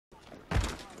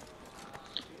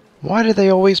Why do they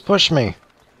always push me?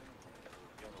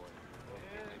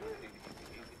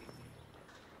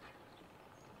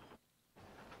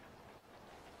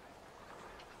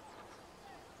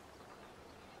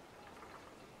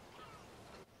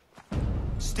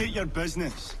 State your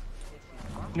business.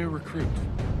 New recruit.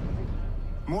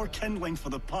 More kindling for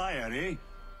the pyre, eh?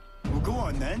 Well, go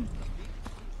on then.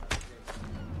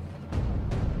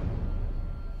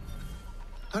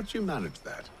 How'd you manage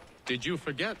that? Did you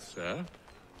forget, sir?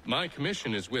 My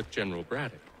commission is with General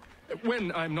Braddock.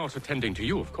 When I'm not attending to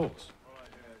you, of course.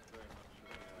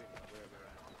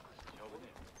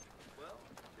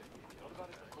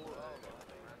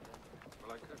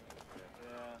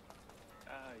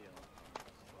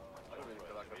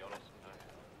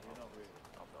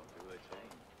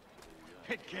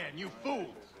 Pitcairn, you fools!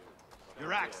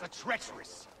 Your acts are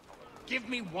treacherous. Give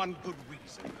me one good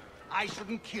reason. I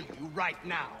shouldn't kill you right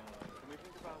now.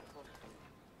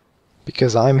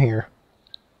 Because I'm here.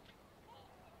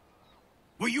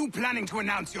 Were you planning to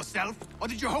announce yourself? Or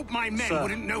did you hope my men Sir,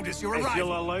 wouldn't notice your if arrival?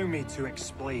 you'll allow me to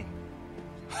explain.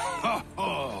 Ho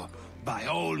ho! By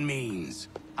all means.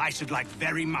 I should like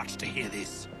very much to hear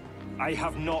this. I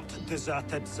have not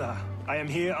deserted, sir. I am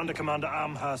here under Commander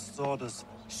Amherst's orders.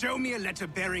 Show me a letter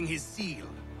bearing his seal,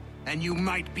 and you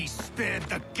might be spared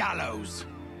the gallows.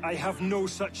 I have no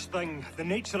such thing. The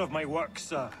nature of my work,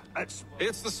 sir,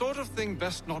 It's the sort of thing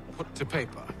best not put to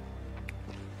paper.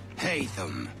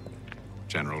 Haytham.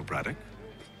 General Braddock?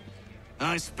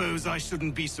 I suppose I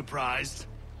shouldn't be surprised.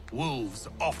 Wolves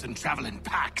often travel in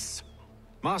packs.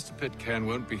 Master Pitcairn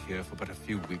won't be here for but a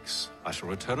few weeks. I shall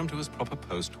return him to his proper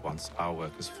post once our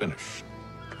work is finished.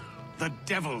 The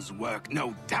devil's work,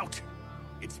 no doubt.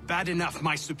 It's bad enough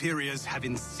my superiors have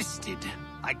insisted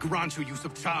I grant you use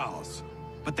of Charles.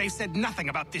 But they said nothing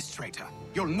about this traitor.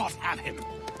 You'll not have him.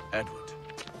 Edward,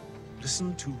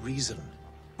 listen to reason.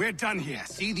 We're done here.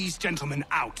 See these gentlemen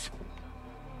out.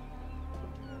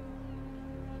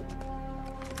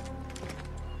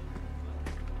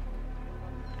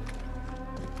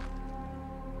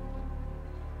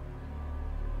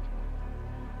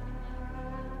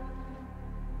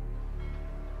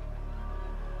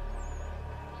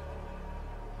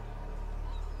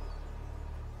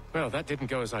 Well, that didn't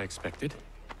go as I expected.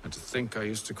 And to think I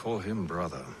used to call him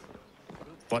brother.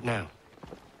 What now?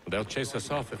 They'll chase us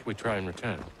off if we try and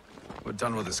return. We're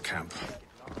done with this camp.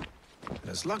 And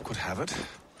as luck would have it,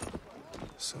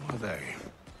 so are they.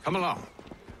 Come along.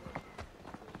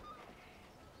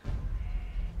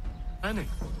 Annie.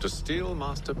 To steal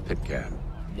Master Pitcairn.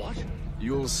 What?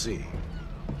 You'll see.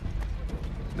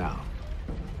 Now,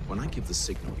 when I give the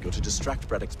signal, you're to distract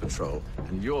Braddock's patrol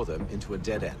and lure them into a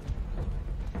dead end.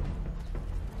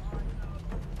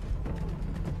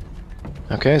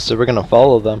 Okay, so we're gonna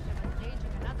follow them.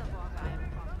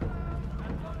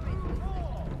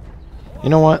 You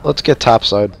know what? Let's get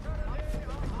topside.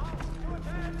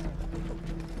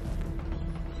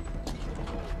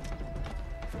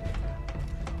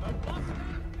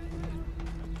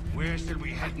 Where should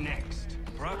we head next?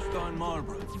 Perhaps down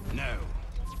Marlborough. No.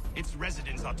 Its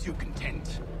residents are too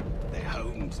content. Their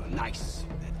homes are nice,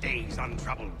 their days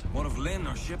untroubled. What of Lynn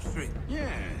or Ship Street?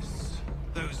 Yes.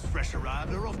 Those fresh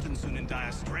arrived are often soon in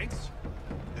dire straits.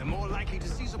 They're more likely to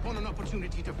seize upon an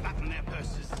opportunity to fatten their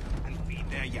purses and feed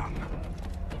their young.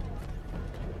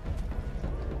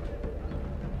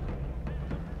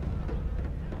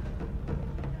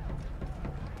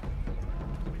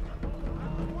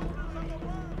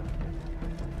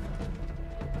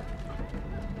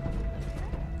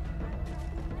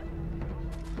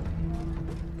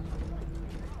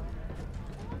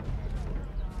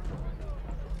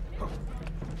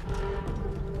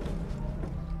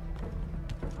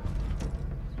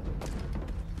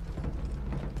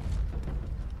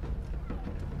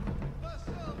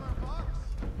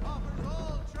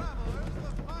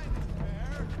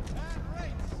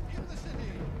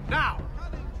 Now!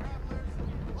 Cunning travelers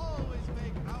always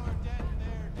make our den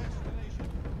their destination.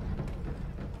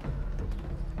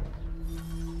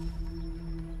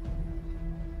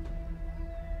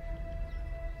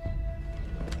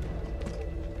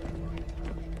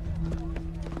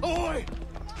 Oi!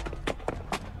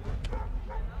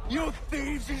 You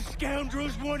thieves and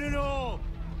scoundrels, one and all!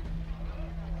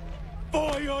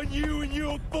 Fie on you and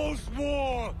your false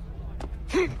war!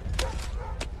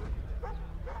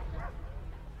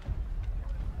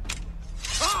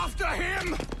 After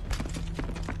him!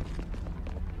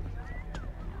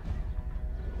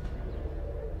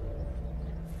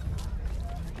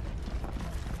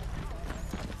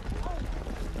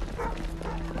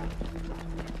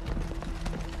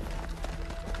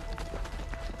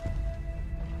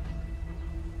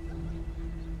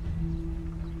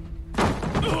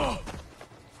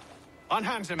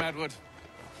 Unhand him, Edward.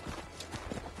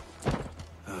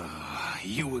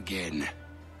 You again.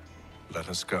 Let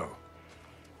us go.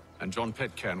 And John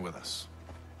Pitcairn with us.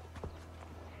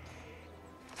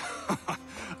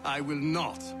 I will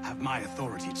not have my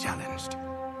authority challenged.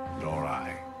 Nor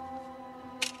I.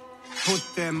 Put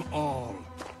them all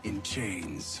in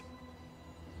chains.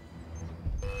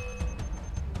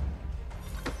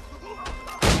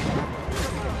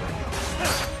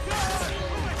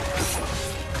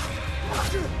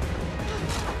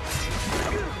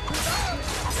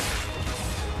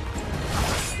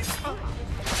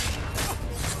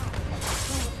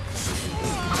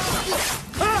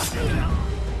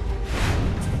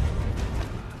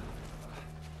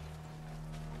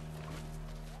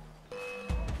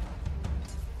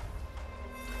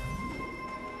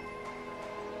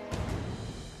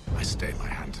 I stayed my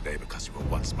hand today because you were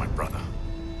once my brother,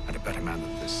 and a better man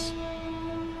than this.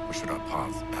 Or should our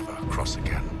paths ever cross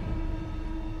again,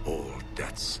 all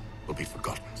debts will be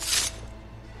forgotten.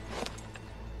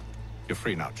 You're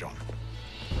free now, John.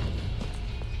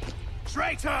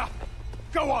 Traitor!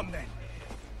 Go on then.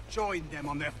 Join them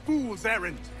on their fool's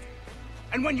errand.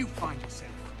 And when you find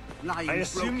yourself lying I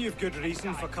assume broken you've good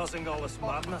reason for causing all this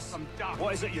madness.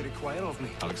 What is it you require of me?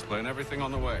 I'll explain everything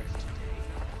on the way.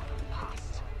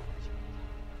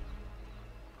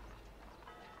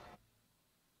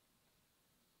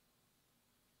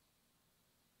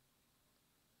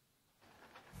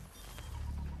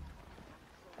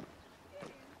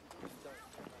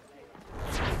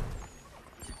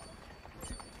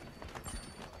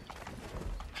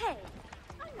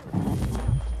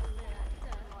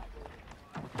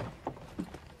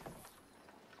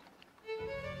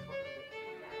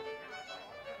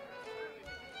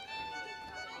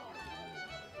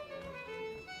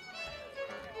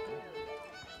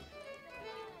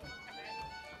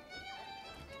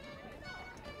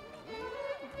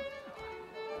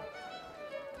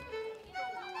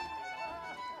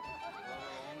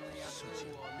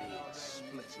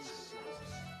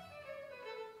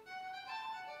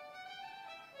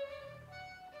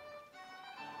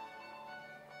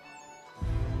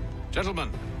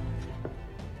 Gentlemen,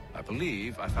 I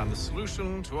believe I found the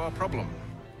solution to our problem.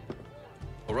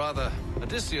 Or rather,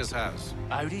 Odysseus has.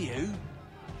 How do you?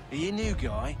 Are you a new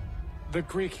guy? The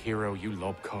Greek hero, you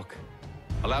lobcock.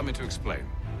 Allow me to explain.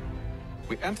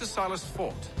 We enter Silas'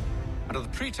 fort, under the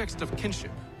pretext of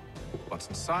kinship. Once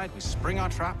inside, we spring our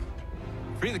trap,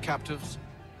 free the captives,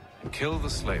 and kill the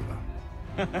slaver.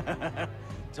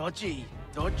 Dodgy,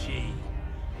 dodgy.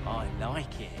 I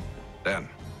like it. Then,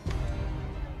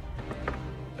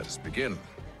 let us begin.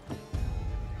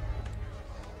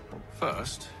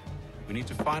 First, we need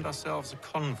to find ourselves a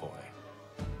convoy.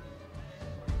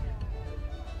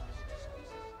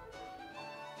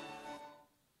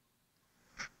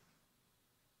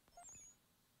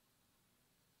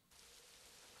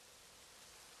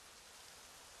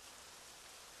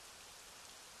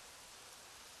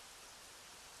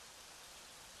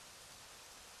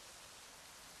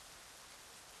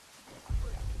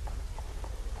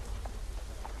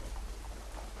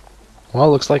 Well,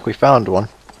 looks like we found one.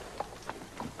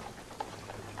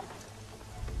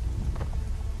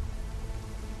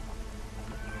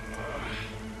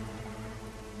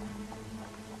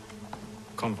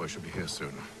 Convoy should be here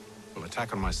soon. We'll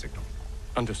attack on my signal.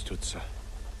 Understood, sir.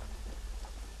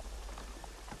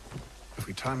 If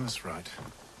we time this right,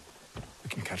 we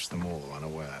can catch them all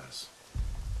unawares.